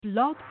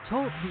Blog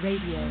Talk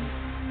Radio.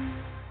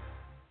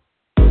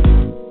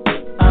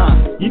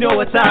 You know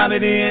what time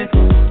it is.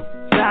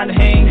 Time to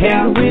hang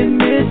out with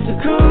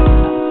Mr.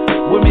 Coop.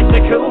 With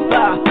Mr. Coop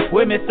I.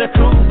 With Mr.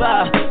 Coop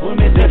I. With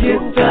Mr.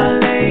 Coop I.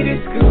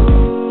 Ladies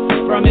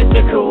Coop. From Mr.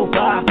 Coop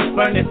I.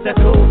 From Mr.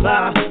 Coop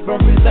I.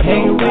 From Mr.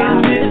 Coop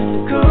I.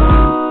 Mr.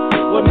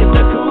 Coop. With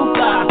Mr. Coop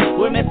I.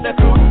 With Mr.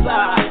 Coop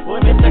I.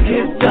 With Mr.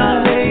 Coop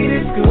I.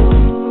 Ladies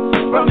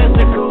Coop. From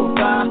Mr. Coop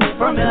I.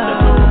 From Mr.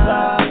 Coop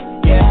I.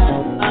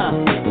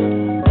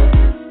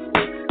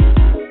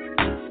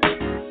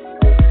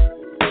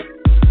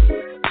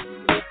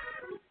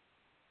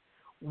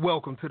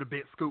 Welcome to the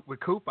Big Scoop with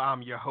Coop.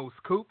 I'm your host,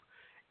 Coop.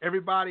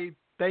 Everybody,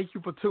 thank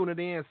you for tuning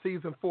in.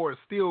 Season 4 is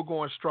still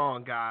going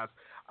strong, guys.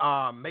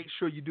 Make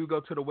sure you do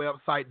go to the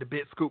website,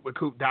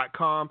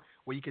 thebigscoopwithcoop.com,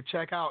 where you can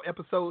check out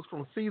episodes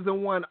from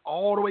Season 1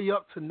 all the way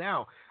up to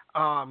now.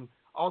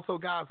 Also,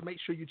 guys,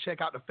 make sure you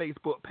check out the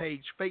Facebook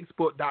page,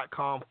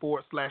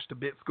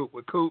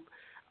 facebook.com/thebigscoopwithcoop.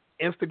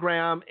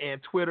 Instagram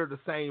and Twitter, the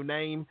same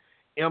name,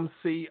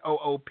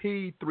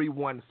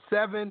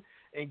 MCOOP317.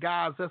 And,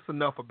 guys, that's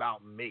enough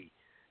about me.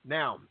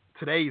 Now,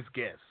 today's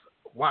guest,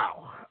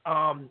 wow.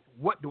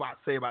 What do I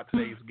say about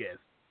today's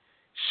guest?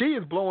 She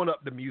is blowing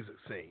up the music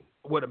scene,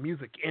 the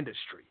music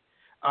industry.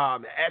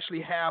 Actually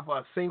have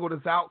a single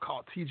that's out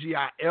called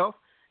TGIF.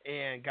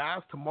 And,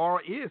 guys, tomorrow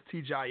is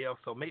TGIF,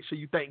 so make sure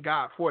you thank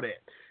God for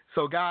that.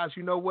 So, guys,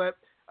 you know what?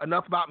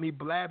 Enough about me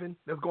blabbing.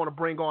 Let's go and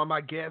bring on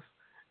my guest,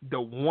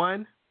 the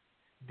one,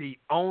 the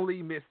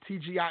only Miss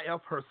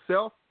TGIF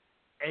herself,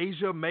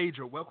 Asia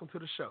Major. Welcome to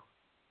the show.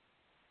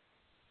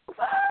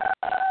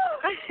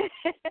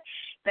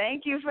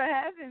 Thank you for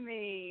having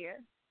me.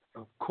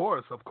 Of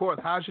course.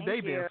 How's your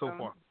day been so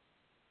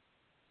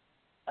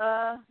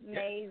far?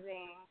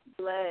 Amazing.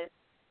 Blessed.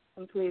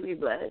 Completely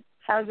blessed.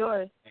 How's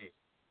yours? Hey,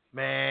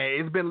 man,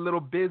 it's been a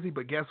little busy,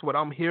 but guess what?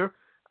 I'm here.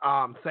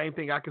 Same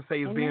thing I can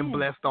say is being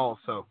blessed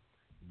also.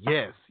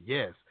 Yes.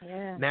 Yeah.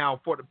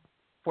 Now, for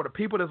the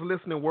people that's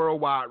listening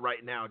worldwide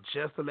right now,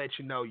 just to let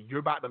you know, you're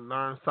about to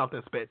learn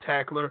something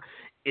spectacular.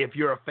 If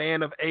you're a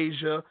fan of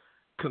Asia,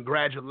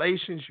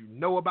 congratulations. You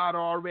know about her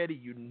already.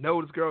 You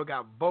know this girl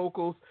got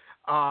vocals.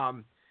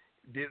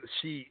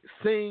 She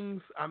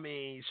sings. I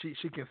mean,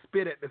 she can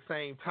spit at the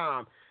same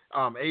time.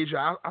 Asia,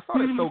 I saw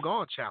that So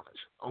Gone challenge.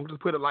 I'm going to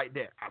just put it like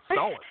that. I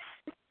saw it.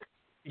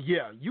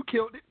 Yeah, you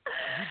killed it.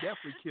 You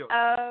definitely killed it.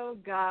 Oh,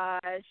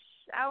 gosh.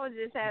 I was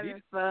just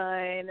having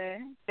fun.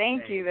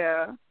 Thank you,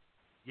 though.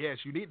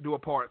 Yes, you need to do a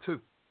part 2.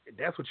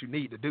 That's what you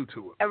need to do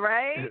to it.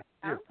 Right?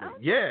 I'm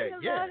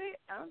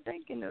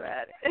thinking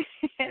about it.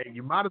 And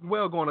you might as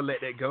well go on and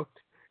let that go.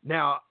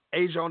 Now,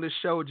 Asia, on this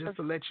show, just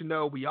to let you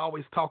know, we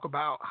always talk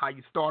about how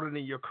you started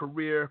in your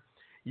career,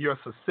 your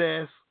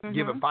success,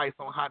 give advice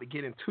on how to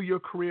get into your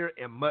career,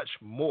 and much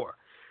more.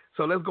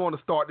 So let's go on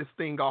and start this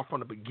thing off from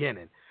the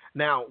beginning.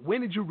 Now,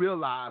 when did you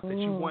realize that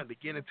you wanted to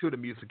get into the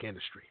music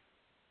industry?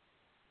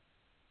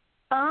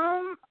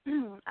 I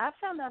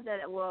found out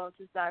that,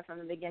 to start from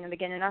the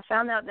beginning, I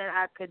found out that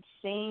I could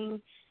sing,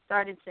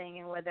 started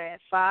singing, whether at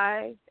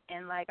 5,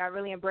 and, I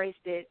really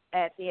embraced it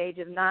at the age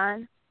of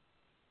 9.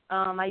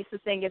 I used to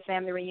sing at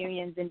family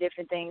reunions and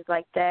different things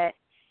like that.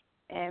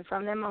 And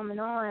from that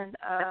moment on,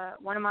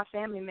 one of my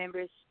family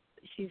members,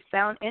 she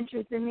found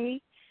interest in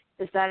me,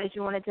 decided she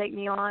wanted to take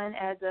me on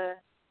as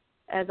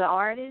an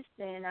artist,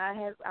 and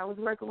I was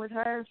working with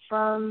her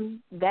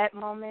from that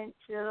moment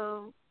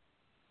till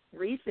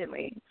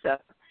recently. So,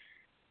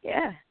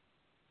 yeah.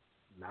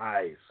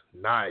 Nice.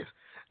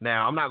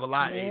 Now, I'm not gonna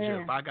lie, Asia.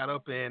 If I got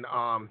up and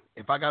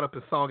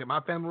sung at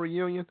my family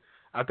reunion,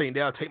 I think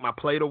they'll take my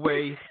plate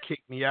away, kick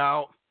me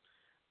out.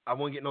 I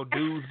wouldn't get no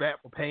dues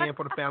back for paying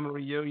for the family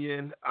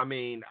reunion. I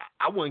mean,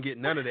 I wouldn't get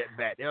none of that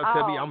back. They'll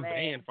tell me I'm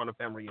banned from the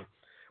family reunion.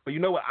 But you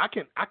know what? I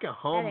can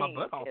hum my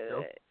butt off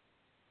though.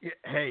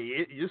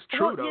 Hey, it's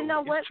true though. You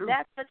know what? True.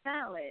 That's a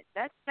talent.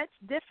 That's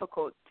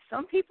difficult.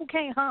 Some people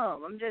can't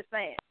hum. I'm just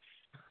saying.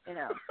 You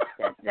know,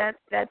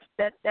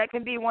 that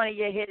can be one of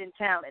your hidden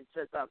talents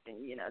or something.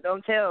 You know,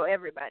 don't tell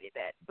everybody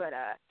that. But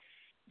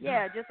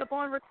just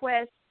upon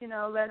request,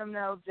 let them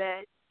know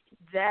that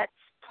that's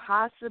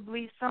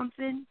possibly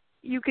something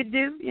you could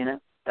do.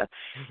 So,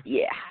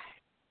 yeah.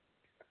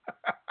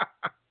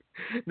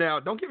 Now,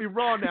 don't get me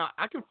wrong. Now,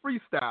 I can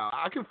freestyle,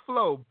 I can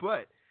flow,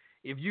 but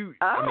if you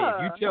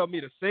tell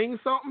me to sing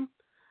something,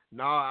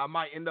 I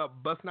might end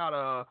up busting out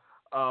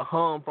a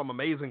hum from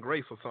Amazing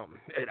Grace or something.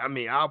 I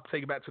mean, I'll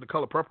take it back to the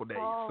Color Purple days.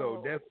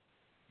 So that's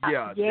what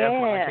I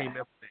can't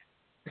mess with that.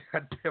 I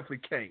definitely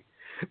can't.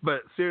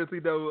 But seriously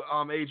though,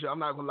 Asia, I'm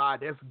not gonna lie,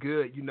 that's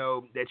good,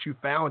 that you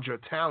found your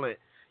talent,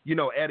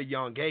 at a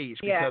young age,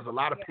 because a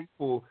lot of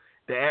people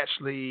that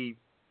actually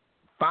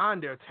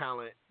find their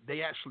talent,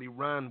 they actually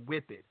run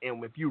with it.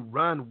 And if you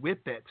run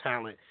with that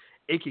talent,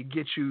 it can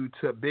get you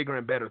to bigger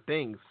and better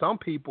things. Some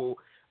people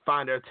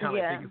find their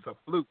talent, think it's a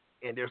fluke,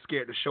 and they're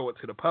scared to show it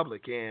to the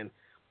public, and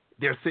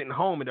they're sitting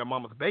home in their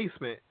mama's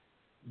basement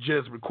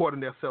just recording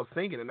themselves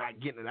singing and not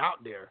getting it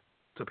out there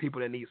to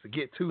people that needs to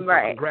get to.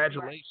 So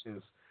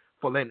congratulations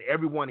for letting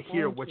everyone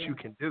hear what you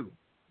can do.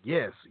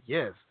 Yes,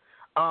 yes.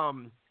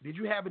 Did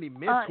you have any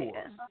mentors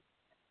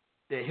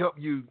that helped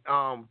you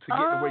to get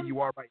to where you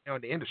are right now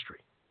in the industry?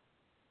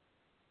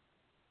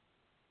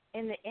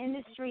 In the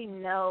industry,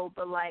 no,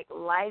 but like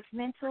life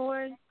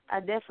mentors, I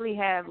definitely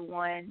have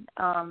one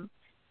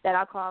that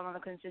I call on a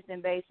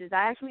consistent basis.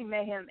 I actually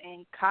met him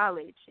in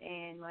college,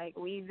 and like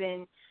we've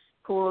been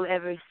cool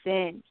ever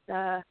since.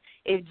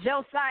 If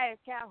Josiah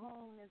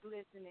Calhoun is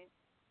listening,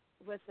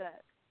 what's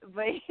up?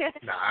 But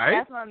Nice.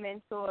 that's my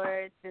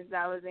mentor since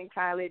I was in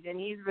college, and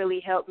he's really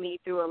helped me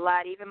through a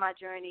lot. Even my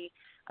journey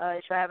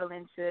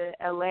traveling to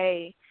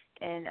LA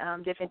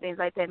and different things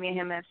like that. Me and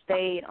him have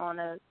stayed on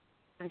a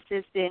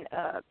consistent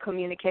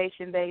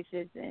communication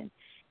basis, and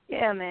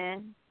yeah,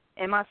 man.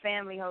 And my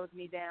family holds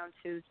me down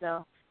too,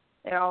 so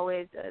they're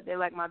always they're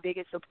like my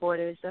biggest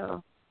supporters.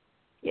 So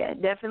yeah,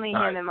 definitely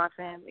him and my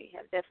family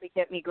have definitely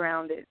kept me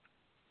grounded.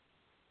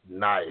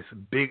 Nice.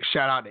 Big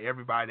shout out to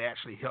everybody that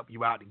actually helped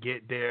you out to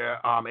get there.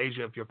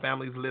 Asia, if your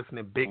family's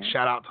listening, big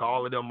shout out to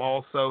all of them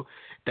also.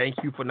 Thank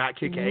you for not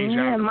kicking Asia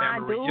out of the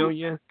family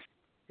reunion.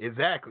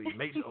 Exactly.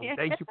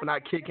 Thank you for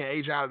not kicking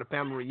Asia out of the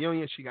family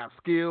reunion. She got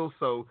skills,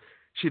 so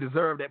she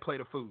deserved that plate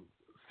of food.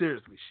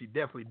 Seriously, she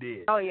definitely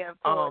did. Oh yeah,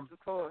 of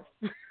course.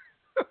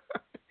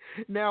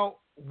 Now,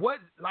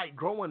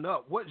 growing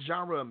up, what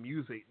genre of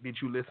music did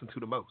you listen to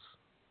the most?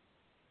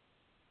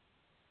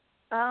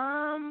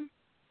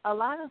 A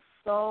lot of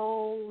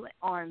soul,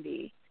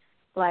 R&B,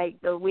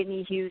 like the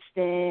Whitney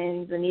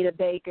Houstons, Anita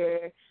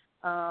Baker,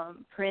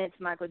 Prince,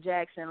 Michael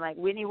Jackson. Like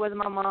Whitney was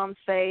my mom's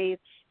fave,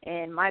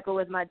 and Michael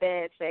was my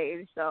dad's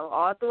fave. So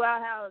all through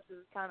our house, it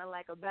was kind of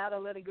like a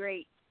battle of the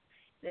greats,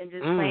 and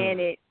just playing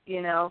it,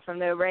 from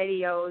the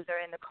radios or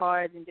in the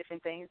cars and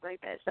different things like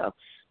that. So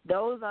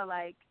those are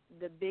like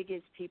the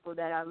biggest people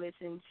that I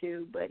listen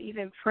to. But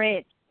even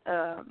Prince,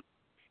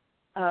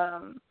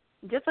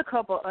 just a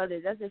couple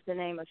others. That's just to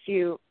name a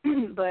few.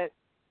 But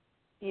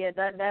yeah,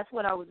 that's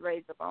what I was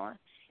raised up on.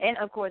 And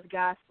of course,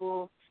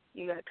 gospel.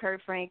 You got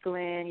Kurt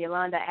Franklin,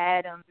 Yolanda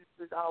Adams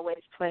was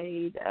always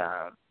played.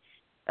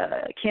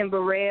 Kim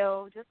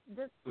Burrell. Just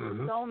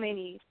so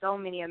many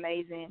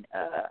amazing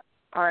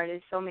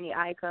artists, so many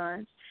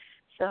icons.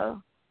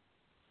 So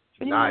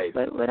pretty much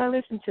what I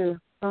listen to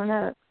growing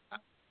up.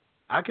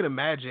 I can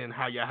imagine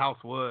how your house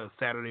was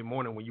Saturday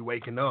morning when you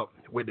waking up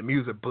with the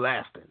music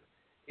blasting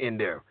in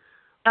there.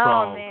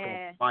 From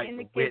Mike, in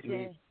the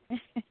Whitney.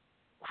 kitchen.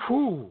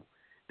 Whew,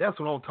 that's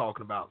what I'm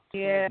talking about.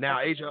 Yeah. Now,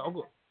 Asia, I'm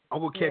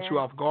going to catch you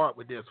off guard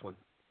with this one.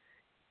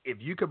 If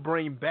you could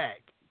bring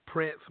back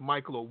Prince,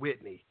 Michael, or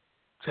Whitney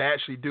to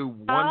actually do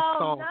one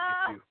song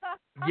with you.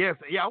 Yes,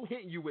 I'm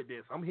hitting you with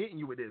this.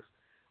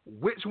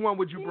 Which one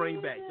would you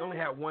bring back? You only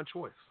have one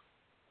choice.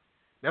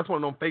 That's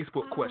one of them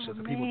Facebook questions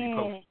that people be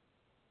posting.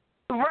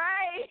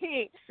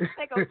 Right.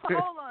 Take a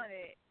poll on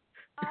it.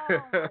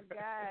 Oh, my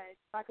gosh.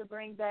 If I could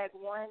bring back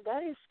one,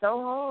 that is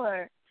so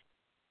hard.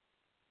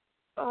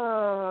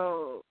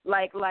 Oh,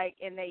 like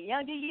in their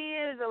younger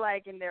years or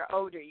like in their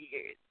older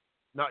years?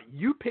 No,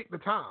 you pick the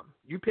time.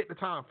 You pick the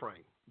time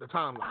frame, the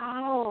timeline.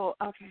 Oh,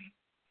 okay.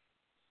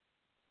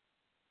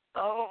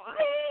 Oh,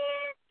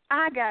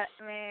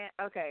 man.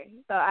 Okay,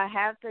 so I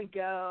have to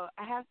go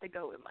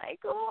with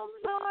Michael. I'm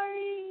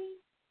sorry.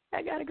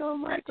 I got to go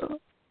with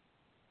Michael.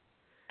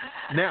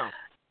 Now,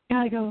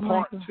 gotta go with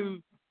Michael.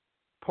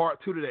 Part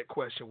two to that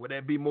question, would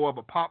that be more of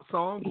a pop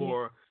song,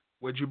 or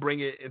would you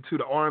bring it into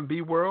the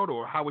R&B world,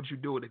 or how would you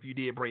do it if you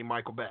did bring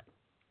Michael back?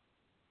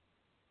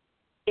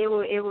 It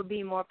would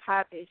be more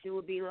popish. It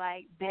would be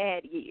like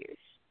Bad Years.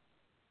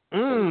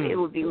 It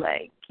would be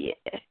like, yeah.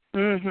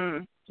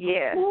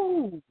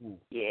 Ooh.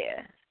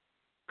 Yeah.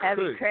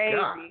 That'd be crazy.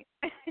 God.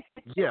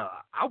 Yeah,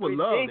 I would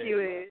love that.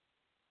 Ridiculous.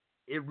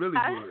 It really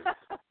would.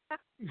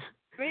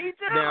 Me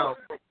too.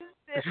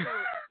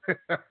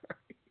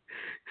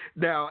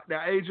 Now,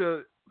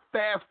 Asia,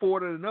 fast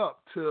forwarding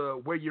up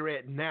to where you're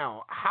at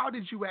now, how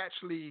did you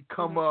actually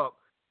come up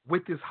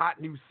with this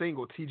hot new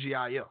single,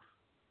 TGIF?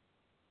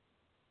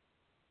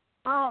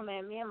 Oh,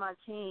 man, me and my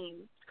team,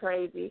 it's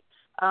crazy.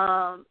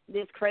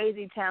 This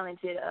crazy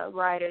talented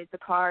writer,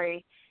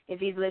 Zakari, if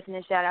he's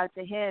listening, shout out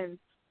to him.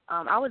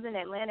 I was in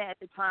Atlanta at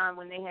the time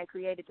when they had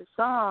created the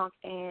song,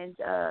 and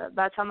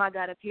by the time I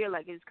got up here,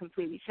 like, it was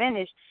completely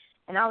finished,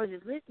 and I was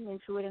just listening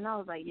to it, and I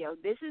was like, yo,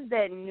 this is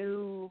that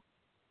new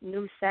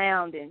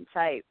sound and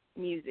type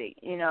music,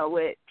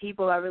 what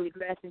people are really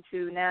grasping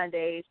to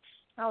nowadays.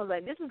 I was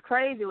like, this is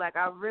crazy. Like,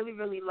 I really,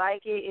 really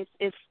like it.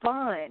 It's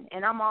fun,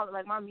 and I'm all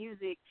like, my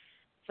music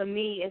for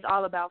me is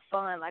all about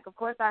fun. Like, of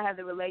course, I have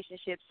the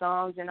relationship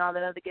songs and all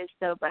that other good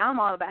stuff, but I'm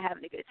all about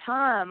having a good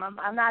time.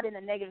 I'm not in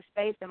a negative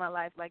space in my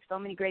life. Like, so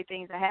many great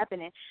things are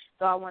happening,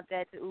 so I want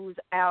that to ooze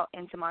out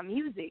into my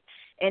music.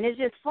 And it's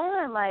just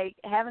fun, like,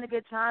 having a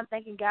good time,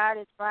 thanking God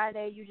it's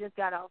Friday, you just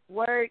got off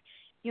work.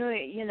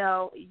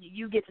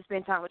 You get to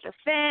spend time with your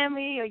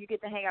family, or you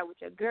get to hang out with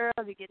your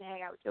girls, you get to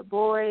hang out with your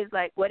boys.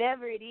 Like,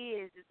 whatever it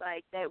is, it's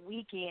like that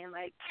weekend,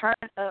 like, turn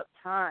up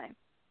time.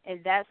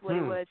 And that's what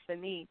it was for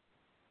me.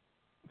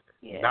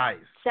 Yeah. Nice.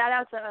 Shout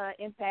out to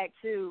Impact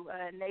too,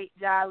 Nate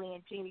Jolly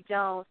and Jeannie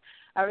Jones.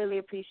 I really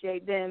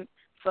appreciate them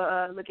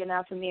for looking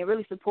out for me and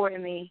really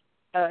supporting me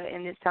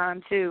in this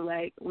time too.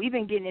 Like, we've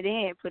been getting it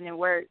in, putting in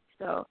work.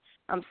 So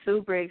I'm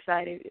super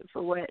excited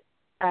for what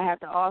I have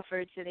to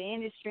offer to the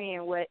industry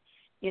and what,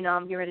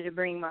 I'm getting ready to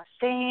bring my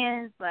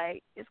fans.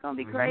 Like, it's gonna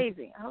be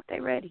crazy. I hope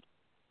they're ready.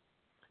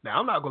 Now,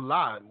 I'm not gonna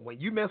lie. When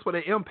you mess with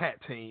an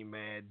Impact team,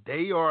 man,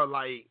 they are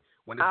like,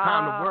 when it's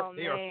time to work,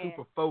 they are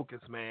super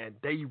focused, man.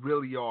 They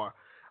really are.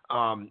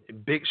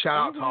 Big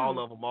shout out to all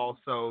of them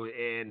also.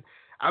 And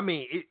I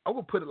mean, I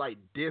would put it like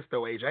this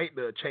though, Age. I hate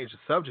to change the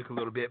subject a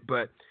little bit,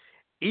 but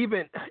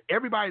even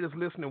everybody that's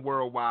listening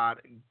worldwide,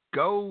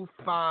 go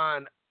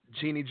find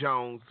Jeannie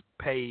Jones'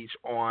 page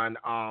on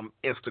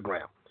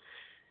Instagram.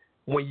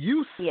 When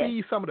you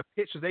see some of the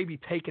pictures they be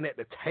taking at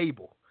the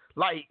table,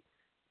 like,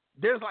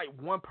 there's like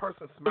one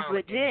person smiling,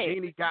 and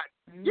Jeannie got,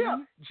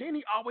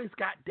 Jeannie always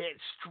got that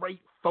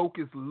straight,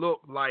 focused look,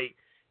 like,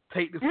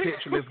 take this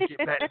picture, let's get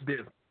back to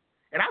business.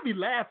 And I be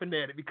laughing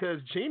at it because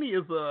Jeannie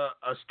is a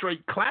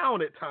straight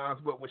clown at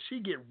times, but when she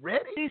get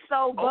ready, she's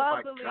so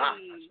bubbly. Oh my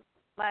gosh.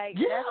 Like,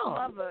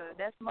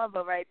 that's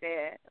mother right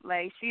there.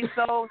 Like, she's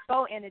so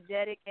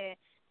energetic, and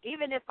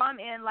even if I'm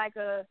in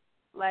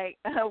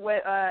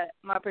what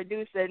my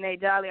producer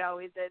Nate Jolly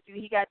always does,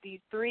 he got these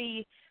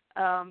 3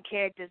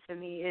 characters for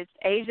me. It's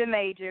Asia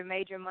Major,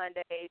 Major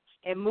Mondays,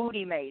 and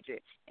Moody Major.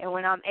 And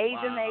when I'm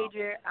Asia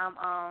Major, I'm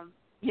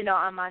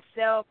I'm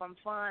myself, I'm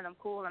fun, I'm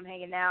cool, I'm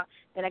hanging out.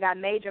 Then I got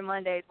Major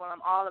Mondays where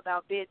I'm all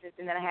about business,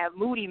 and then I have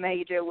Moody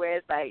Major where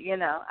it's like,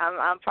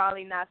 I'm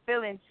probably not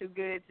feeling too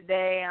good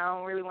today. I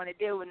don't really want to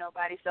deal with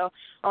nobody. So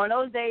on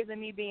those days of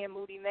me being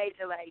Moody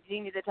Major, like,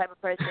 Jeannie's the type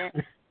of person,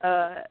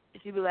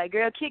 she'd be like,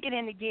 girl, kick it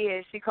into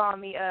gear. She called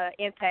me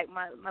Impact,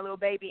 my little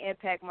baby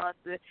Impact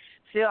monster.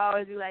 She'll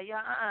always be like,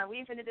 we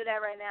ain't finna do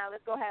that right now.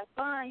 Let's go have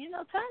fun. Turn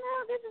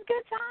out. This is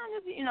good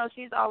time.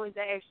 She's always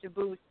that extra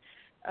boost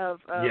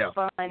of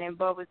fun and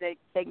bubbles that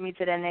take me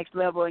to that next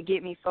level and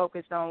get me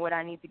focused on what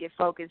I need to get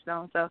focused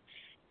on. So,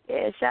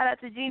 yeah, shout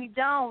out to Jeannie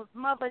Jones,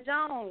 Mother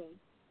Jones.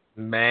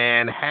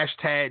 Man,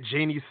 hashtag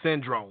Jeannie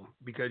Syndrome,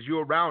 because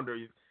you're around her.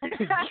 You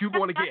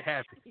want to get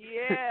happy.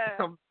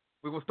 Yeah.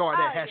 We're going to start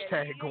that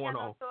hashtag going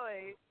on.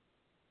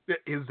 No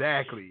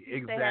Exactly.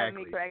 They have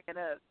me cracking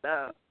up,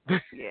 so,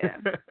 yeah.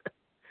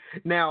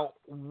 Now,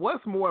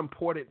 what's more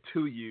important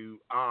to you,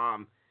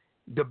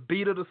 the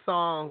beat of the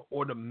song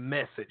or the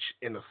message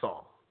in the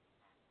song?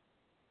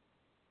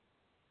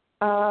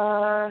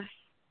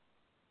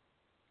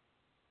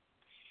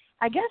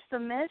 I guess the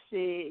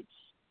message.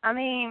 I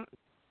mean,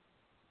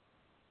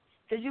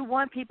 because you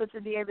want people to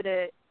be able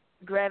to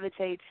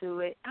gravitate to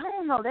it. I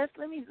don't know.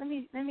 Let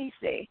me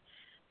see,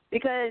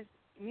 because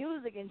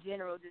music in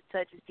general just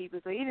touches people.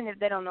 So even if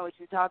they don't know what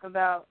you're talking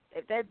about,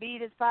 if that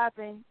beat is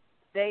popping,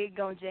 they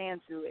gonna jam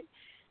to it.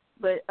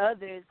 But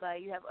others,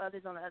 like, you have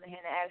others on the other hand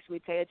that actually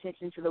pay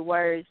attention to the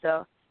words.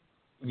 So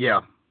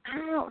yeah, I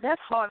don't know.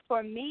 That's hard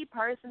for me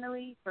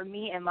personally. For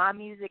me and my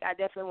music, I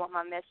definitely want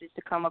my message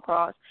to come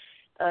across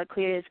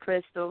clear as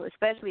crystal.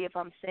 Especially if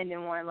I'm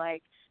sending one,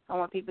 like, I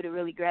want people to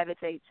really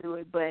gravitate to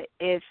it. But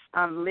if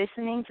I'm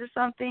listening to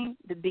something,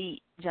 the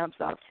beat jumps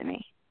off to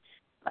me.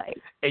 Like,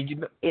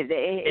 and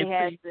it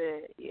has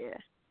to, yeah.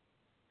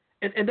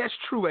 And that's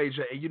true,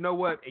 Asia. And you know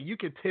what? And you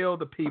can tell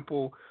the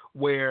people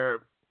where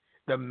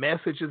the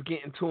message is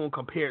getting to them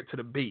compared to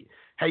the beat.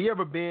 Have you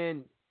ever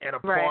been at a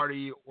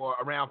party or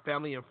around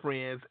family and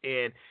friends,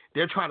 and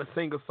they're trying to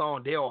sing a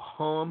song, they'll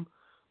hum.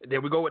 There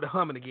we go with the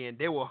humming again.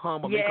 They will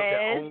hum or make up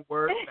their own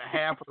words, the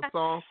half of the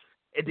song,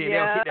 and then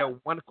they'll hit that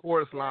one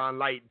chorus line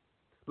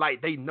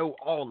like they know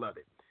all of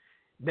it.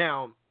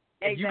 Now,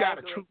 if you got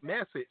a true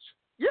message,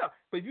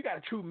 but if you got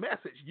a true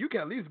message, you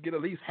can at least get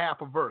at least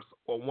half a verse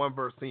or one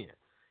verse in.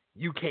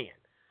 You can.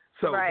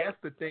 So that's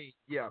the thing.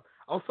 Yeah,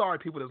 I'm sorry,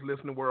 people that's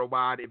listening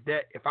worldwide.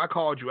 If I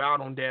called you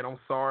out on that, I'm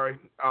sorry.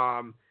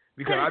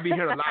 Because I be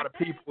hearing a lot of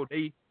people,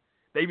 they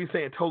be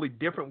saying totally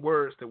different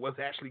words than what's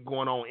actually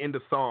going on in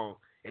the song.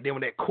 And then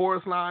when that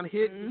chorus line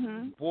hit,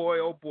 boy,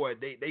 oh boy,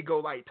 they go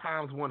like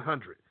times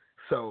 100.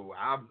 So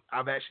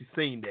I've actually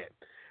seen that.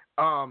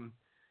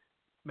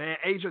 Man,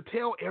 Asia,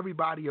 tell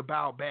everybody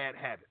about Bad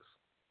Habits.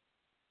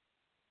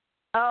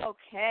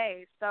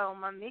 Okay, so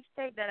my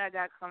mixtape that I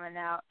got coming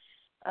out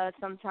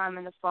sometime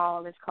in the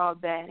fall is called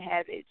Bad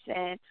Habits,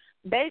 and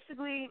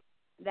basically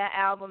that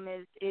album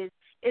is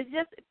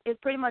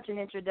pretty much an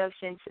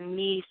introduction to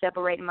me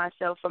separating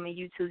myself from a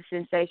YouTube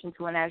sensation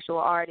to an actual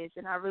artist,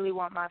 and I really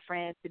want my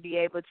friends to be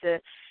able to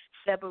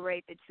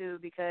separate the two,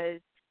 because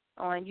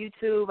on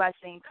YouTube I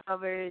sing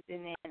covers,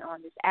 and then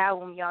on this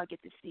album y'all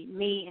get to see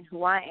me and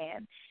who I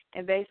am.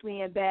 And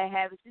basically in Bad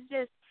Habits, it's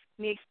just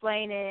me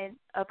explaining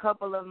a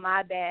couple of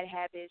my bad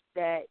habits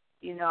that,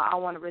 you know, I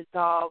want to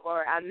resolve,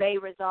 or I may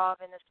resolve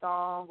in a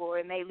song, or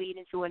it may lead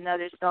into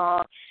another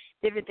song,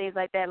 different things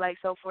like that. Like,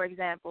 so for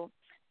example,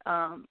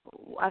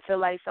 I feel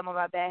like some of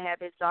my bad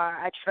habits are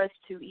I trust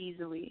too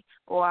easily,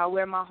 or I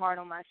wear my heart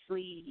on my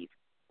sleeve,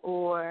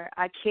 or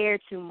I care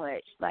too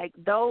much. Like,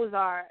 those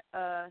are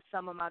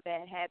some of my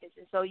bad habits.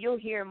 And so you'll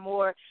hear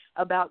more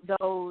about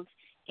those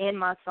in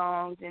my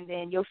songs, and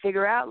then you'll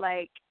figure out,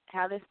 like,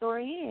 how the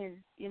story ends.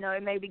 You know,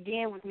 it may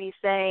begin with me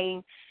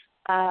saying,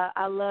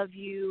 I love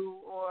you,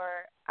 or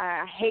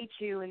I hate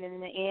you, and then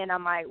in the end I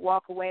might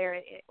walk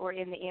away, or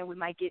in the end we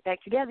might get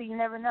back together. You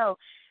never know.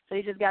 So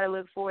you just got to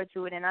look forward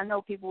to it. And I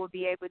know people will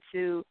be able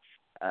to,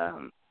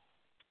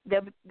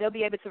 they'll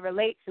be able to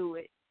relate to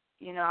it.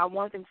 You know, I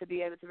want them to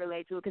be able to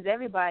relate to it, because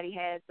everybody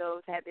has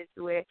those habits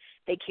where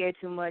they care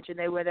too much, or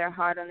they wear their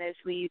heart on their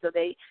sleeves, or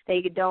they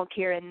don't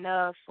care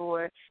enough,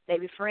 or they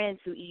befriend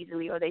too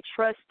easily, or they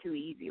trust too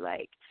easy.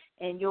 Like,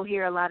 and you'll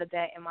hear a lot of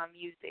that in my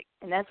music,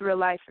 and that's real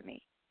life for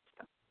me.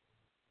 So.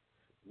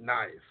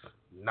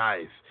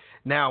 Nice.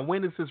 Now,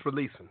 when is this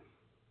releasing?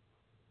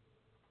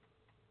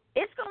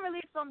 It's gonna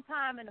release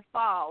sometime in the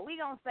fall. We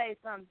gonna say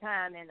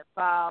sometime in the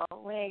fall.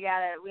 We ain't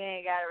got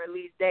a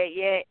release date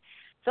yet.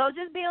 So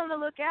just be on the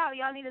lookout.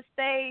 Y'all need to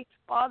stay,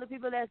 all the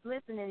people that's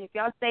listening, if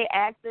y'all stay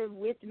active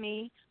with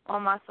me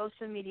on my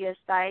social media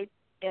sites.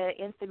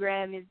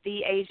 Instagram is The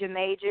Asia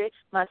Major.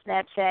 My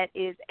Snapchat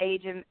is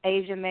Asia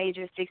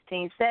Major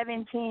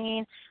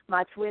 1617.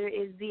 My Twitter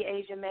is The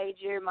Asia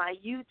Major. My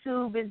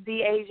YouTube is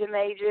The Asia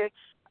Major.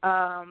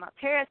 My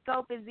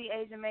Periscope is The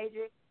Asia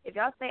Major. If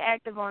y'all stay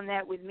active on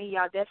that with me,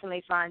 y'all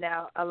definitely find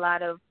out a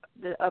lot of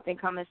the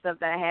up-and-coming stuff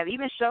that I have,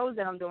 even shows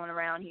that I'm doing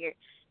around here.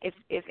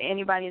 If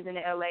anybody is in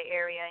the L.A.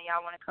 area and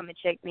y'all want to come and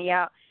check me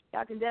out,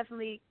 y'all can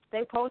definitely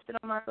stay posted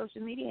on my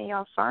social media and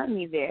y'all find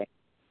me there.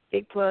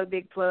 Big plug.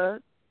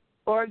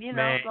 Or, you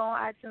know, go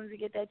on iTunes to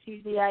get that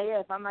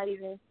TGIF. I might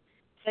even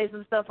say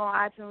some stuff on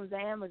iTunes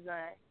and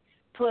Amazon.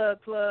 Plug,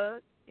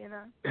 you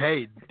know.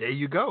 Hey, there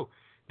you go.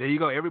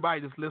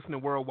 Everybody that's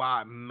listening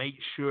worldwide, make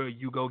sure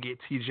you go get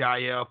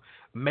TGIF.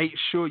 Make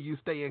sure you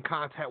stay in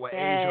contact with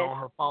Asia on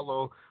her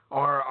follow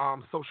or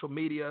social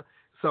media.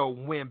 So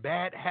when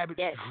Bad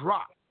Habits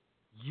drop,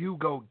 you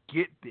go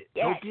get it.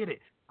 Go get it.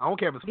 I don't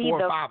care if it's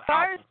 4 or 5 hours.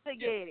 First to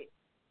get it.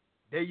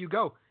 There you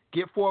go.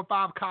 Get 4 or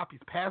 5 copies.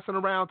 Pass it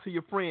around to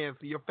your friends,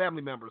 to your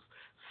family members.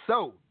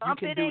 So you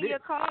can do this. Bump it in your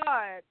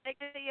car. Take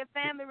it to your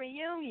family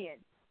reunion.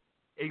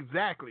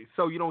 Exactly.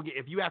 So you don't get,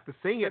 if you have to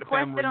sing at a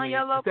family reunion. Request it on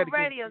your local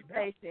radio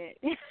station.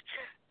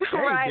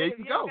 Right. There if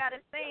you go. Got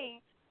to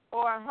sing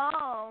or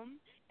hum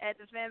at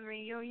the family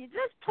reunion,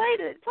 just play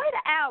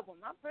the album.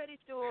 I'm pretty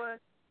sure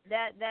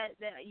that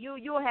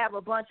you'll have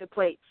a bunch of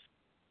plates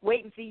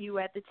waiting for you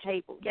at the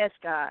table. Yes,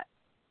 God.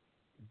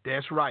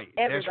 That's right.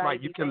 Everybody That's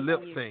right. You can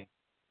lip sync.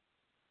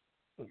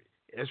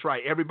 That's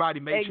right. Everybody,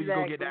 make sure you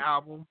go get the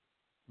album.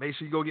 Make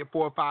sure you go get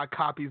 4 or 5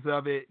 copies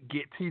of it.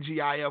 Get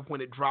TGIF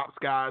when it drops,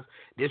 guys.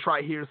 This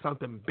right here is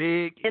something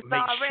big. It's make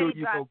already sure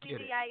you dropped. go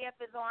get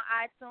TGIF is on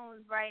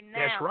iTunes right now.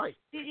 That's right.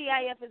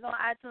 TGIF is on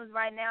iTunes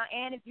right now.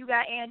 And if you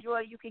got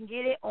Android, you can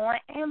get it on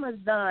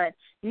Amazon.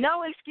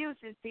 No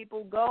excuses,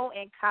 people. Go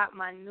and cop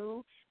my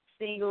new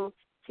single,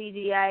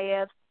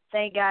 TGIF.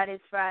 Thank God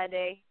it's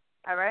Friday.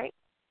 All right?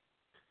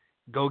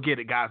 Go get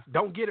it, guys.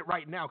 Don't get it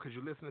right now because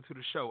you're listening to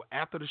the show.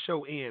 After the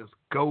show ends,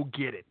 go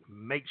get it.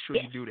 Make sure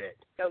you do that.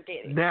 Go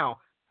get it.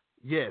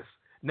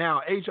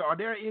 Now, Asia, are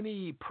there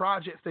any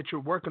projects that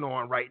you're working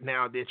on right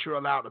now that you're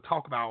allowed to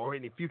talk about, or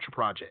any future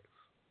projects?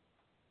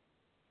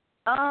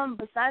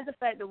 Besides the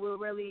fact that we're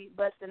really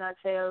busting our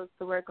tails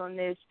to work on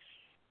this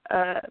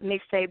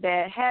mixtape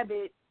Bad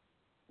Habit,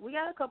 we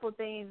got a couple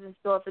things in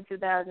store for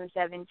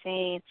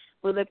 2017.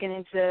 We're looking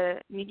into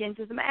me getting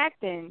into some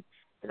acting.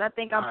 Because I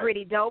think I'm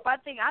pretty dope. I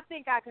think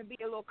I can be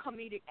a little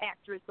comedic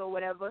actress or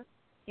whatever,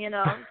 you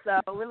know. So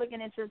we're looking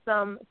into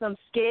some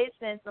skits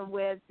and some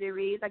web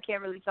series. I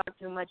can't really talk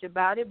too much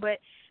about it, but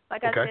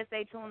like I said,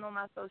 stay tuned on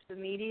my social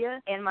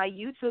media and my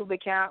YouTube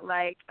account.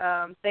 Like,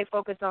 stay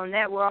focused on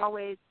that. We're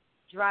always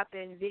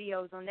dropping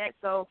videos on that.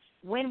 So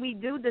when we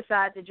do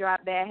decide to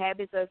drop Bad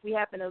Habits, or if we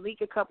happen to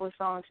leak a couple of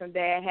songs from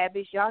Bad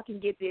Habits, y'all can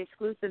get the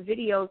exclusive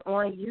videos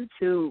on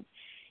YouTube.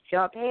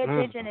 Y'all pay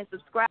attention and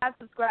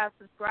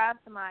subscribe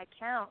to my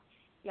account.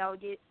 Y'all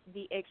get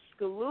the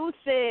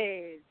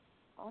exclusives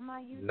on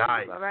my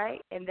YouTube, all right?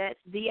 And that's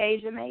The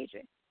Asia Major.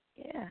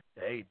 Yeah.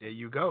 Hey, there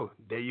you go.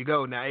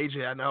 Now,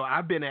 Asia, I know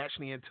I've been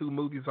actually in 2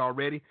 movies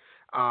already,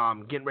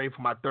 getting ready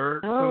for my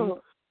 3rd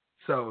soon.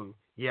 So,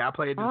 yeah, I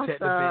played a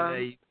detective in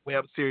a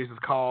web series. It's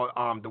called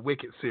The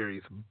Wicked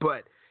series.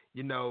 But,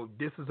 you know,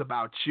 this is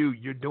about you.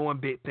 You're doing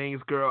big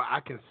things, girl. I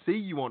can see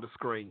you on the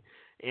screen.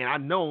 And I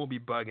know I won't be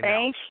bugging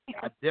out.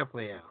 I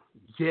definitely am.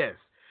 Yes.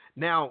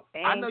 Now,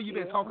 I know you've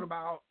been talking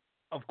about,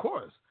 of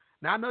course.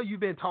 Now, I know you've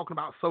been talking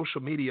about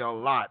social media a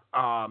lot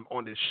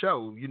on this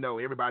show. You know,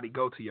 everybody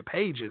go to your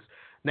pages.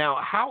 Now,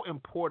 how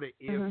important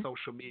is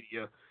social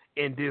media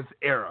in this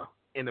era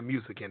in the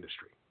music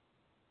industry?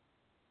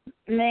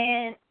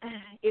 Man,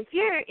 if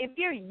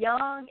you're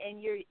young and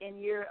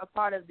you're a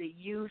part of the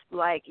youth,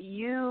 like,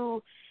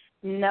 you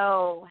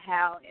know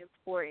how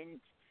important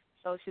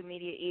social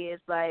media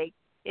is. Like,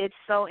 it's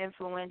so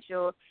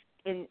influential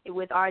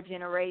with our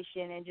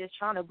generation, and just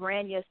trying to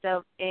brand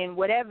yourself in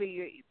whatever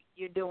you're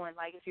you're doing.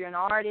 Like if you're an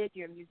artist,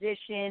 you're a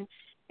musician,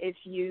 if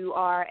you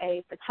are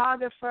a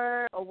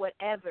photographer or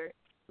whatever,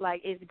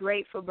 like it's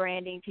great for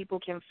branding. People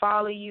can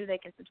follow you, they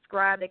can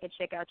subscribe, they can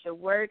check out your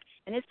work,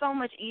 and it's so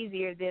much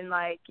easier than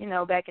like,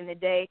 back in the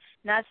day.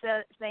 Not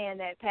saying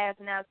that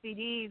passing out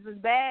CDs was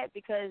bad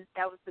because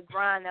that was the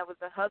grind, that was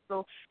the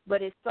hustle,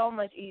 but it's so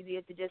much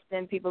easier to just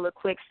send people a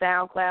quick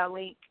SoundCloud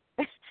link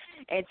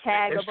and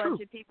tag a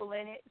bunch of people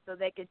in it so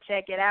they can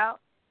check it out.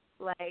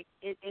 Like,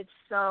 it's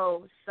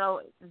so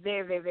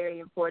very, very, very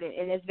important.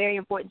 And it's very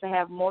important to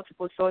have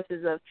multiple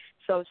sources of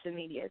social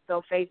media.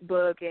 So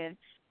Facebook and,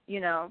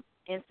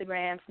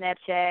 Instagram,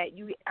 Snapchat.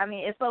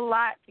 It's a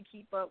lot to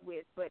keep up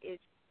with, but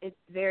it's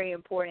very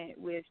important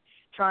with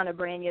trying to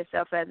brand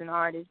yourself as an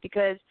artist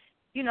because,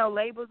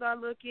 labels are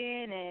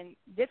looking and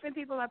different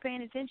people are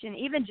paying attention.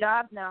 Even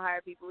jobs now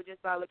hire people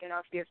just by looking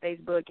off your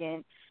Facebook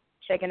and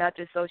checking out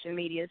your social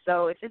media.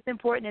 So if it's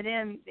important to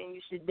them, then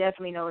you should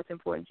definitely know it's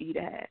important for you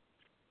to have.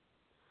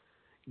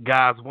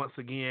 Guys, once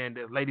again,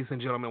 ladies and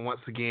gentlemen,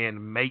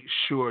 make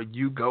sure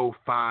you go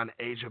find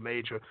Asia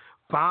Major.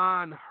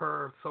 Find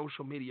her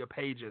social media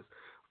pages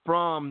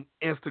from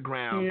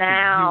Instagram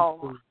now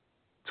to YouTube,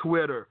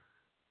 Twitter,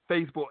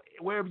 Facebook,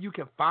 wherever you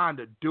can find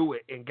her, do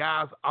it. And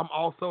guys, I'm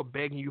also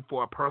begging you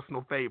for a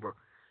personal favor.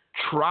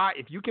 Try,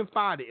 if you can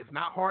find it, it's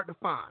not hard to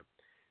find.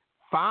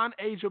 Find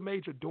Asia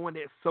Major doing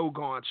that So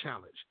Gone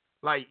challenge.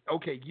 Like,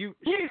 okay,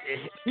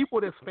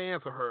 people that's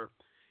fans of her,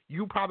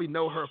 you probably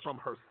know her from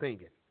her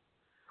singing.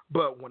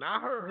 But when I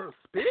heard her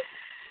spit,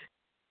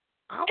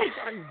 I was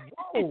like,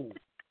 whoa.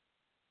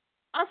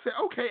 I said,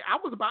 okay, I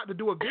was about to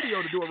do a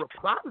video to do a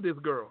reply to this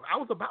girl. I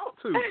was about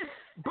to.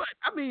 But,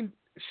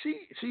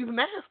 she's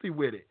nasty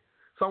with it.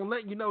 So I'm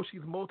letting you know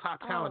she's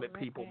multi-talented,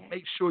 people.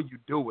 Make sure you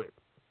do it.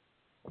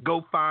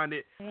 Go find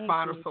it.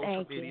 Find her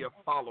social media.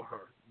 Follow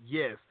her.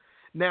 Yes.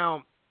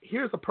 Now,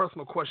 here's a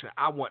personal question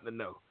I want to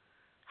know.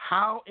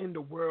 How in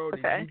the world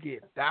did you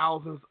get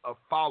thousands of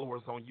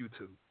followers on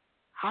YouTube?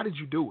 How did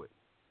you do it?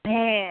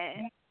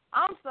 Man,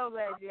 I'm so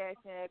glad you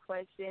asked me that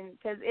question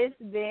because it's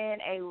been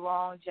a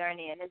long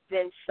journey and it's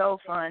been so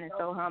fun and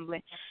so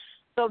humbling.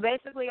 So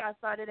basically, I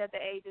started at the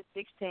age of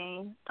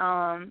 16,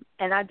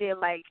 and I did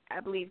I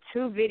believe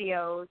 2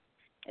 videos.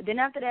 And then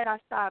after that, I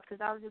stopped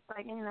because I was just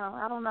like,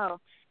 I don't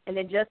know. And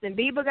then Justin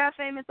Bieber got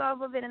famous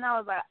off of it, and I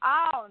was like,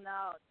 oh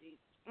no, geez,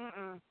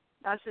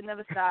 I should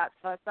never stop.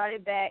 So I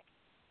started back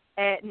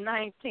at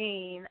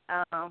 19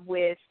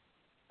 with.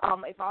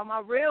 If all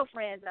my real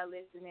friends are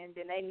listening,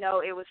 then they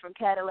know it was from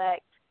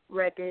Cadillac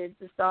Records,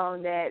 the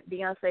song that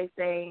Beyonce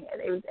sang.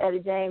 It was Etta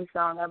James'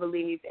 song, I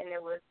believe, and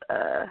it was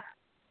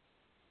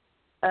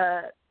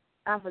I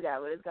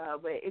forgot what it's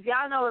called. But if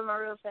y'all know if my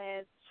real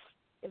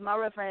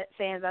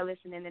fans are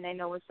listening, then they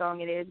know what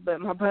song it is. But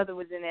my brother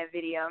was in that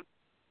video,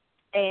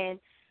 and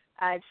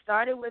I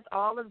started with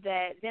all of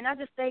that. Then I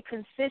just stayed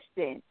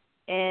consistent.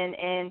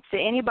 And to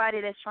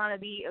anybody that's trying to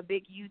be a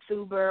big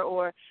YouTuber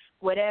or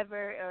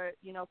whatever, or,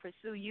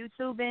 pursue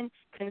YouTubing,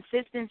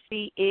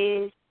 consistency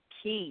is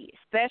key,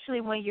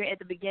 especially when you're at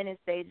the beginning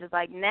stages.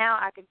 Like now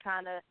I can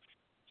kind of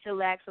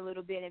chillax a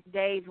little bit in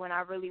days when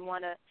I really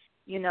want to,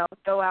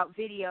 throw out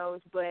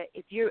videos. But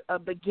if you're a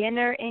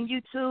beginner in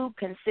YouTube,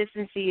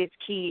 consistency is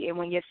key. And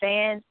when your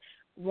fans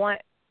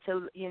want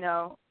to,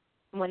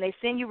 when they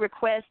send you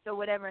requests or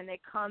whatever and they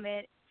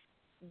comment,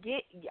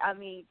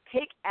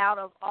 pick out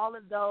of all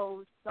of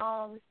those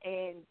songs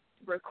and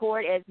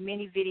record as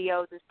many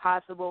videos as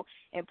possible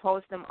and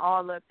post them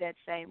all up that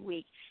same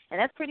week. And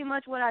that's pretty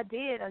much what I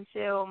did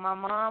until my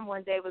mom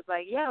one day was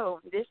like, yo,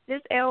 this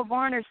Elle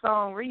Varner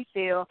song,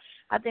 Refill,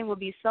 I think would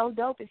be so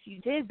dope if you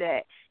did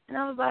that. And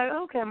I was like,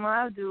 okay, Mom,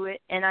 I'll do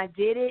it. And I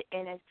did it,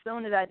 and as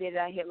soon as I did it,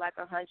 I hit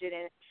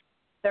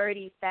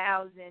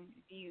 130,000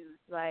 views,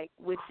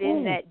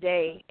 within that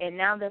day. And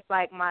now that's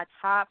my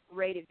top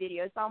rated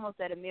video. It's almost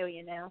at 1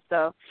 million now.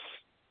 So,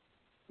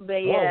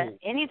 but yeah,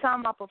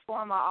 anytime I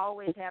perform, I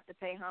always have to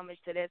pay homage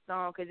to that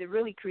song because it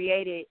really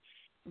created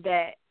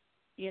that,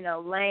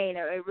 lane,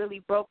 or it really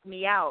broke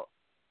me out.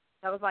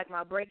 That was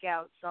my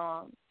breakout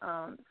song.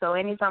 So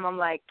anytime I'm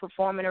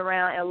performing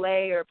around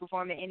LA or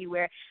performing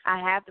anywhere, I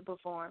have to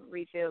perform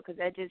Refill because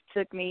that just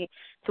took me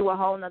to a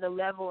whole nother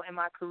level in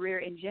my career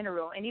in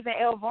general. And even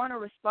Elle Varner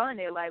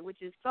responded,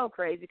 which is so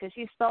crazy because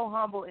she's so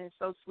humble and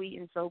so sweet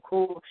and so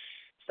cool.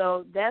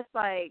 So that's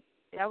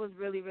that was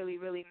really, really,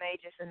 really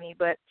major for me.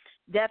 But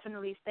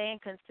definitely staying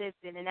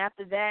consistent. And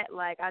after that,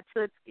 I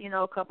took,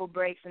 a couple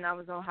breaks and I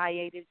was on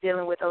hiatus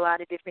dealing with a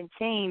lot of different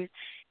teams.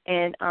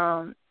 And,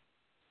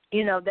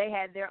 they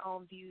had their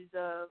own views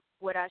of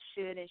what I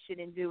should and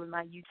shouldn't do with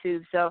my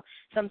YouTube. So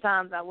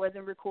sometimes I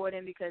wasn't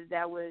recording because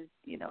that was,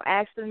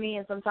 asked of me,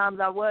 and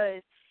sometimes I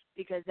was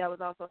because that was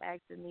also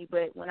asked of me.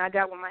 But when I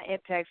got with my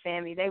Impact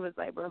family, they was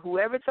like, bro,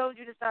 whoever told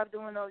you to stop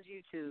doing those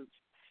YouTubes,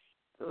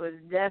 it was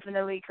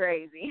definitely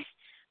crazy.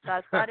 So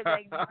I started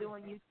back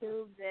doing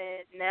YouTubes,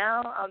 and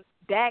now I'm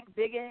back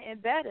bigger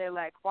and better.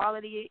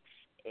 Quality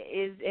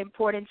is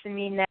important to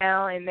me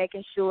now, and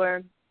making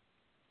sure.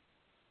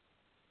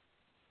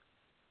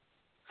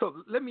 So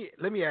let me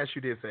ask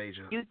you this,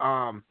 Asia.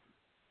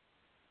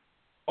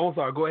 Oh, I'm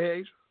sorry. Go ahead,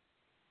 Asia.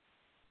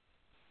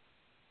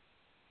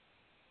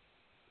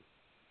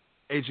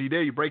 Asia, you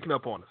there? You're breaking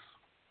up on us.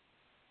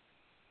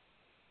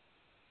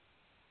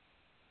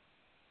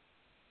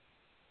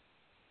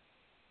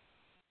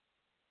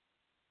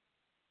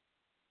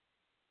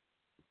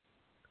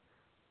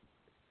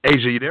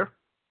 Asia, you there?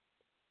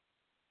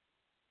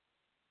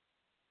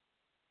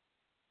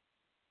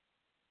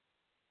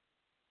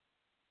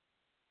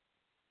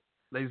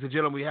 Ladies and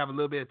gentlemen, we have a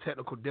little bit of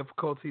technical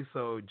difficulty,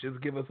 so just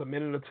give us a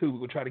minute or two.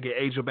 We'll try to get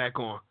Asia back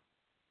on.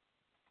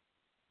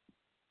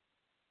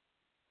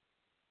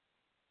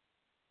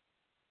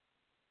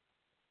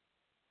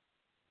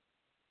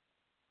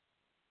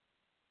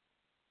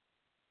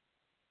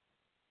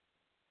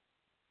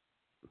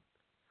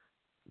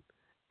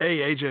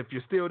 Hey, Asia, if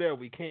you're still there,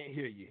 we can't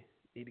hear you.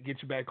 Need to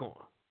get you back on.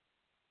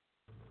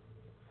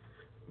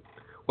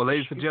 Well,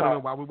 ladies and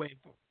gentlemen, while we're waiting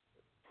for...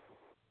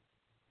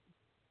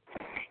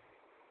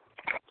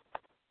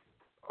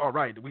 All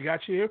right, we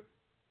got you here.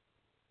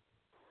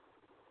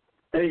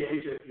 Hey,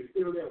 Asia, if you're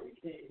still there, we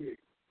can't hear you.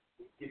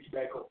 Get you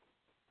back on.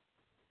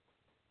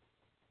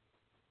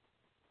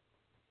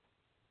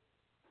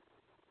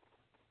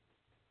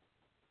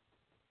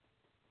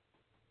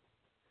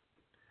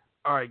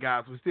 All right,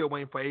 guys, we're still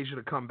waiting for Asia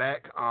to come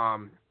back.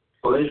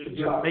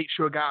 Just make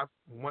sure, guys,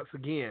 once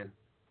again,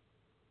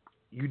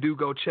 you do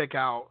go check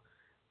out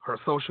her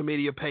social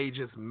media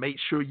pages. Make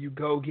sure you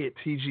go get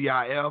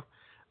TGIF.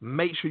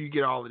 Make sure you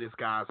get all of this,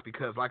 guys,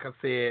 because like I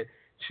said,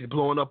 she's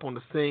blowing up on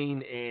the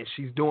scene and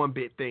she's doing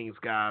big things,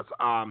 guys.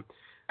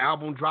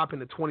 Album dropping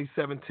in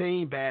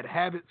 2017, Bad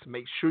Habits.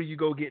 Make sure you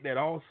go get that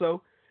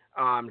also.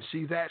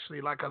 She's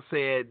actually, like I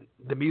said,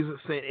 the music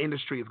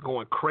industry is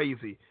going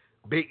crazy.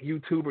 Big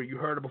YouTuber, you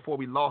heard her before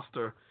we lost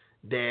her,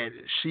 that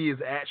she is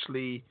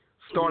actually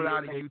started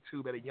out in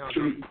YouTube at a young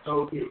age.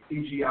 So get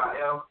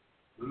TGIF.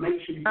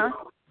 Make sure you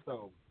go.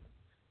 So,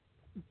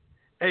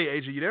 hey,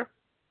 Asia, you there?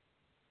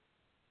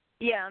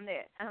 Yeah, I'm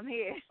there. I'm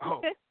here.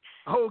 Oh,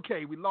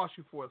 okay. We lost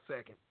you for a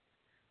second.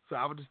 So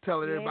I was just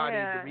telling everybody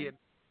that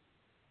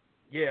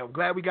I'm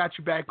glad we got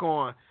you back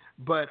on.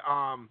 But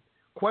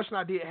question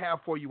I did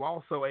have for you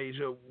also,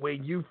 Asia,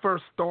 when you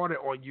first started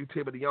on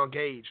YouTube at a young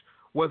age,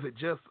 was it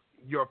just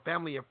your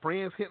family and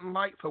friends hitting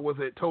likes, or was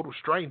it total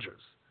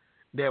strangers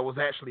that was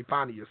actually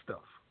finding your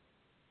stuff?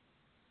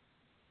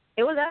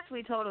 It was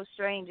actually total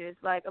strangers.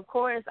 Like, of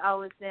course, I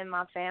would send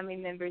my family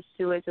members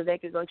to it so they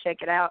could go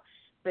check it out.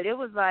 But it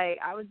was like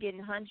I was getting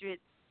hundreds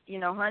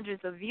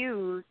of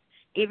views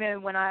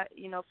even when I,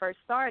 first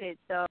started.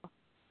 So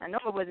I know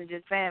it wasn't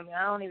just family.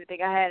 I don't even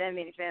think I had that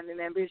many family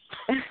members.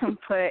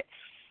 But,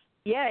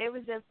 yeah, it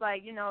was just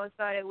like, it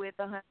started with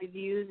 100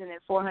 views and then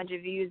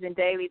 400 views, and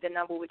daily the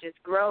number would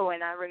just grow.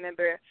 And I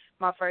remember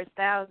my first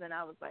 1,000,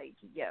 I was like,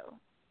 yo.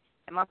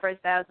 And my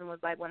first 1,000 was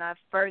like when I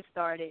first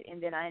started,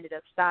 and then I ended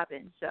up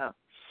stopping. So,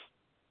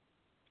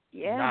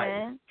 yeah, nice.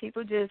 Man.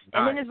 People just,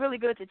 and then it's really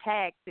good to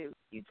tag, too.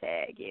 You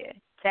tag, yeah.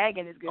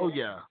 Tagging is good. Oh,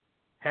 yeah.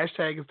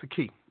 Hashtag is the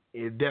key.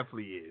 It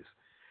definitely is.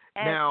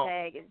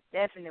 Hashtag is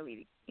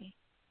definitely the key.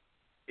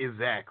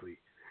 Exactly.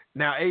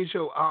 Now,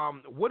 Asia,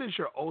 what is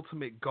your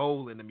ultimate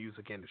goal in the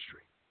music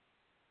industry?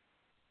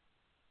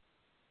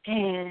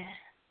 Man,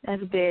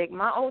 that's big.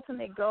 My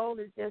ultimate goal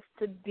is just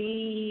to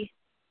be,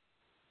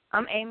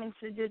 I'm aiming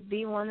to just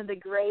be one of the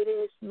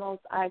greatest,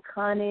 most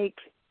iconic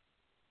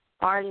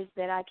artists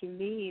that I can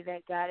be,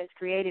 that God has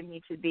created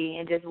me to be,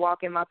 and just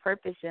walk in my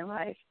purpose in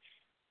life.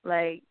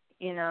 Like,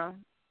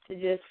 to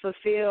just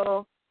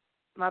fulfill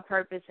my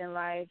purpose in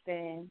life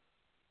and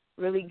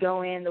really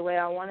go in the way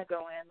I want to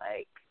go in.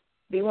 Like,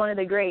 be one of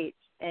the greats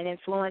and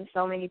influence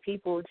so many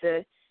people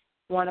to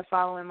want to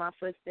follow in my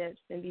footsteps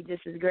and be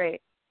just as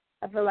great.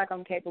 I feel like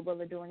I'm capable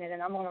of doing it,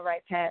 and I'm on the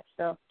right path.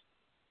 So,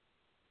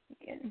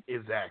 yeah.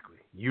 Exactly.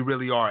 You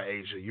really are,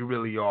 Asia. You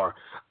really are.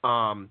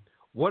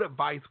 What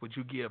advice would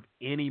you give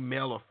any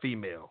male or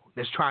female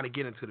that's trying to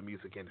get into the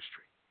music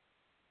industry?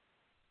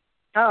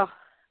 Oh,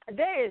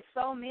 there is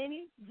so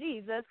many.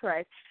 Jesus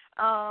Christ.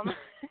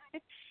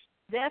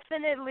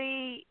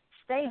 Definitely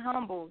stay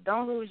humble.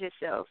 Don't lose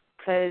yourself,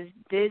 because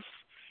this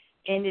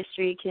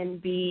industry can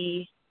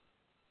really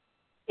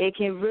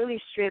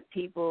strip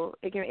people.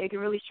 It can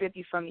really strip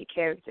you from your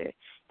character,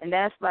 and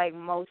that's like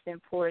most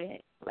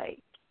important.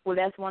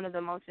 That's one of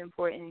the most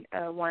important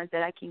ones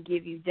that I can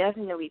give you.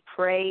 Definitely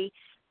pray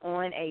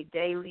on a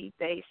daily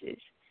basis,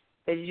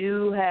 because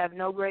you have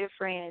no greater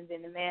friend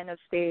than the man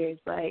upstairs.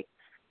 Like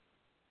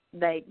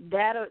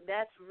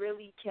that's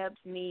really kept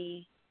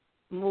me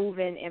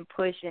moving and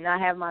pushing. I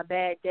have my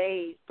bad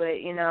days, but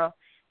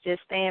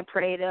just staying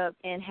prayed up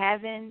and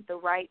having the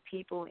right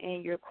people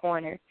in your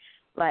corner.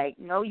 Like,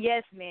 no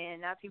yes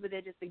men, not people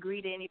that just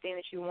agree to anything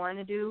that you want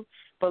to do,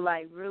 but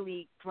like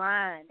really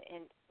grind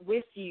and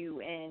with you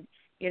and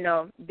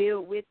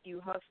build with you,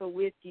 hustle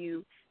with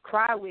you,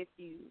 cry with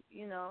you,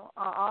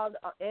 all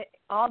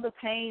the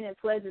pain and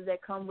pleasures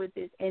that come with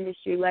this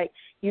industry. Like,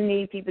 you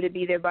need people to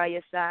be there by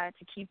your side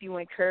to keep you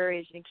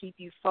encouraged and keep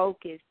you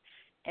focused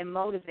and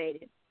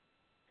motivated.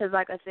 Because,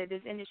 like I said,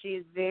 this industry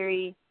is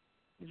very,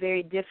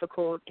 very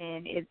difficult,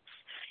 and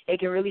it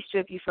can really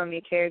strip you from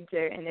your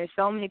character. And there's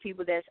so many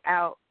people that's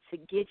out to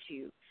get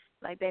you.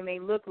 Like, they may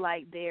look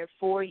like they're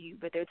for you,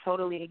 but they're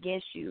totally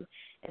against you.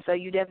 And so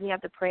you definitely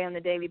have to pray on a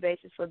daily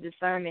basis for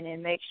discernment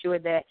and make sure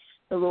that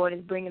the Lord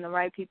is bringing the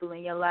right people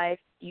in your life.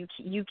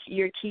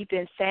 You're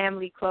keeping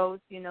family close,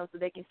 so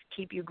they can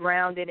keep you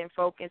grounded and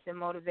focused and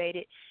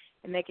motivated,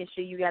 and making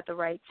sure you got the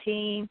right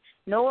team.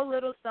 Know a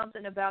little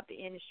something about the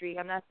industry.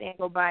 I'm not saying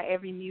go buy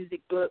every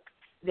music book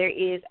there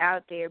is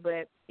out there,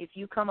 but if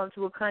you come up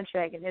to a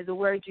contract and there's a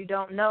word you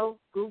don't know,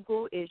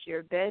 Google is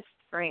your best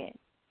friend.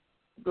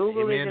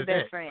 Google is your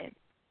best friend.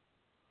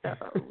 So,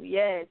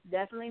 yes,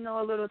 definitely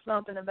know a little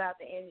something about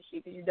the industry,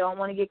 because you don't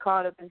want to get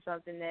caught up in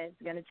something that's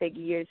going to take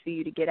years for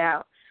you to get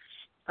out.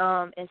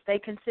 And stay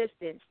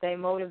consistent, stay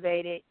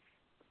motivated,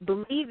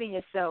 believe in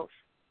yourself.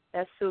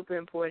 That's super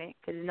important,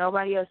 because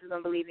nobody else is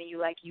going to believe in you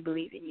like you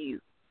believe in you.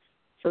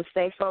 So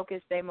stay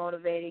focused, stay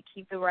motivated,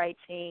 keep the right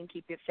team,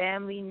 keep your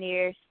family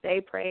near,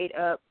 stay prayed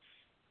up.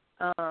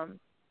 And,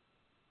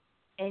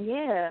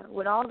 yeah,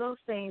 with all those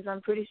things,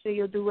 I'm pretty sure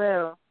you'll do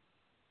well.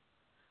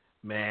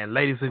 Man,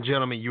 ladies and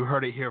gentlemen, you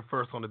heard it here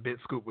first on the Bit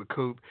Scoop with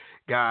Coop.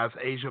 Guys,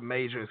 Asia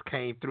Major has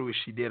came through and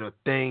she did her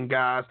thing,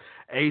 guys.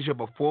 Asia,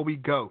 before we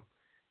go,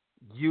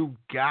 you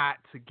got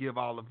to give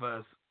all of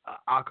us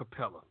a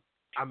cappella.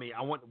 I mean,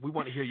 we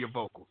want to hear your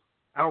vocals.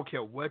 I don't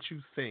care what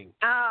you sing.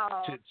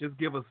 Oh. Just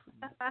give us,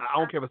 I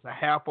don't care if it's a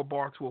half a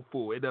bar to a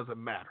full. It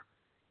doesn't matter.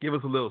 Give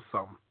us a little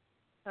something.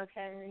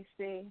 Okay, let me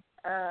see.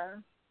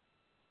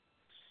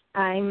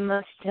 I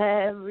must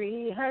have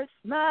rehearsed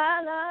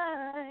my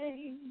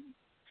lines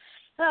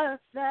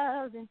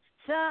 1,000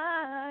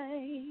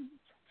 times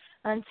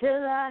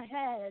until I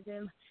had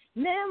them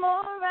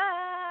memorized.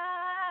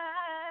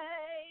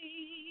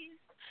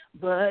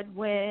 But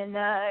when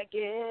I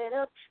get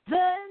up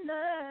the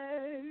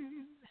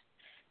nerve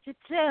to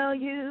tell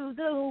you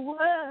the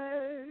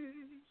words,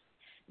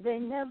 they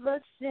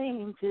never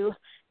seem to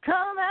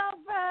come out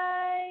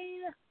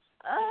right.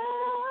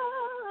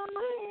 Oh,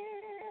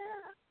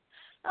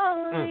 yeah.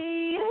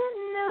 Only you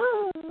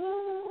knew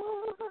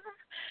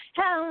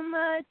how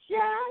much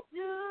I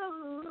do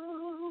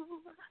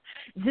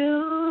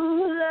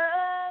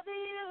love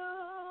you.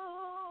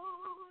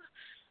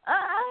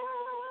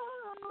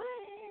 Oh,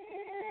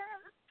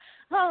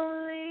 yeah.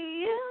 Only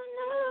you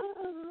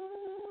knew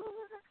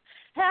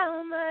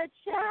how much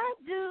I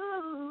do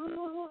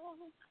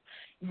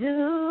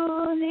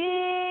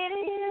need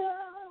you.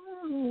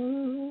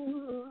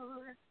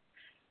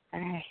 All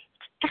right.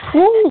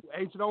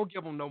 H, don't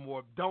give them no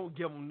more. Don't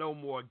give them no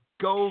more.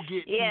 Go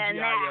get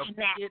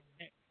TGIF.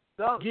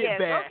 Go get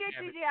Bad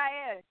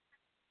TGIF.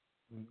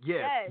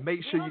 Yes,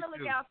 make sure you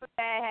look out for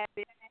Bad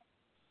Habits.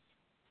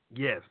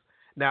 Yes.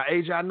 Now,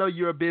 Asia, I know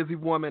you're a busy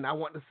woman. I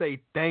want to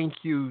say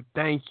thank you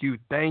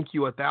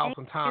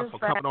 1,000 times for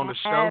coming on the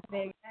show.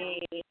 Me.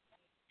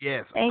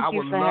 Yes, Thank I you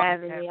would for love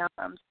having me.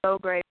 I'm so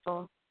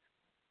grateful.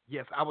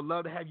 Yes, I would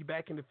love to have you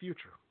back in the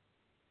future.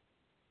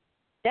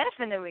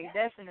 Definitely.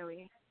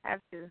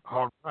 Have to.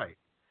 All right.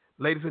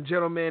 Ladies and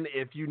gentlemen,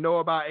 if you know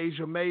about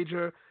Asia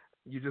Major,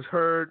 you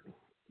heard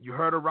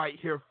her right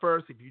here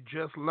first. If you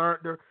just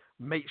learned her,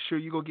 make sure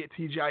you go get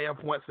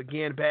TGIF once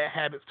again, Bad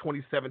Habits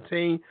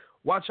 2017.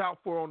 Watch out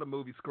for her on the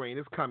movie screen.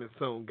 It's coming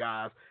soon,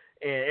 guys.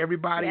 And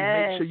everybody,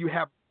 Make sure you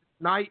have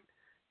a night,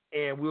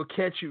 and we'll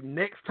catch you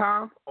next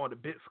time on the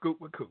Bit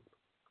Scoop with Coop.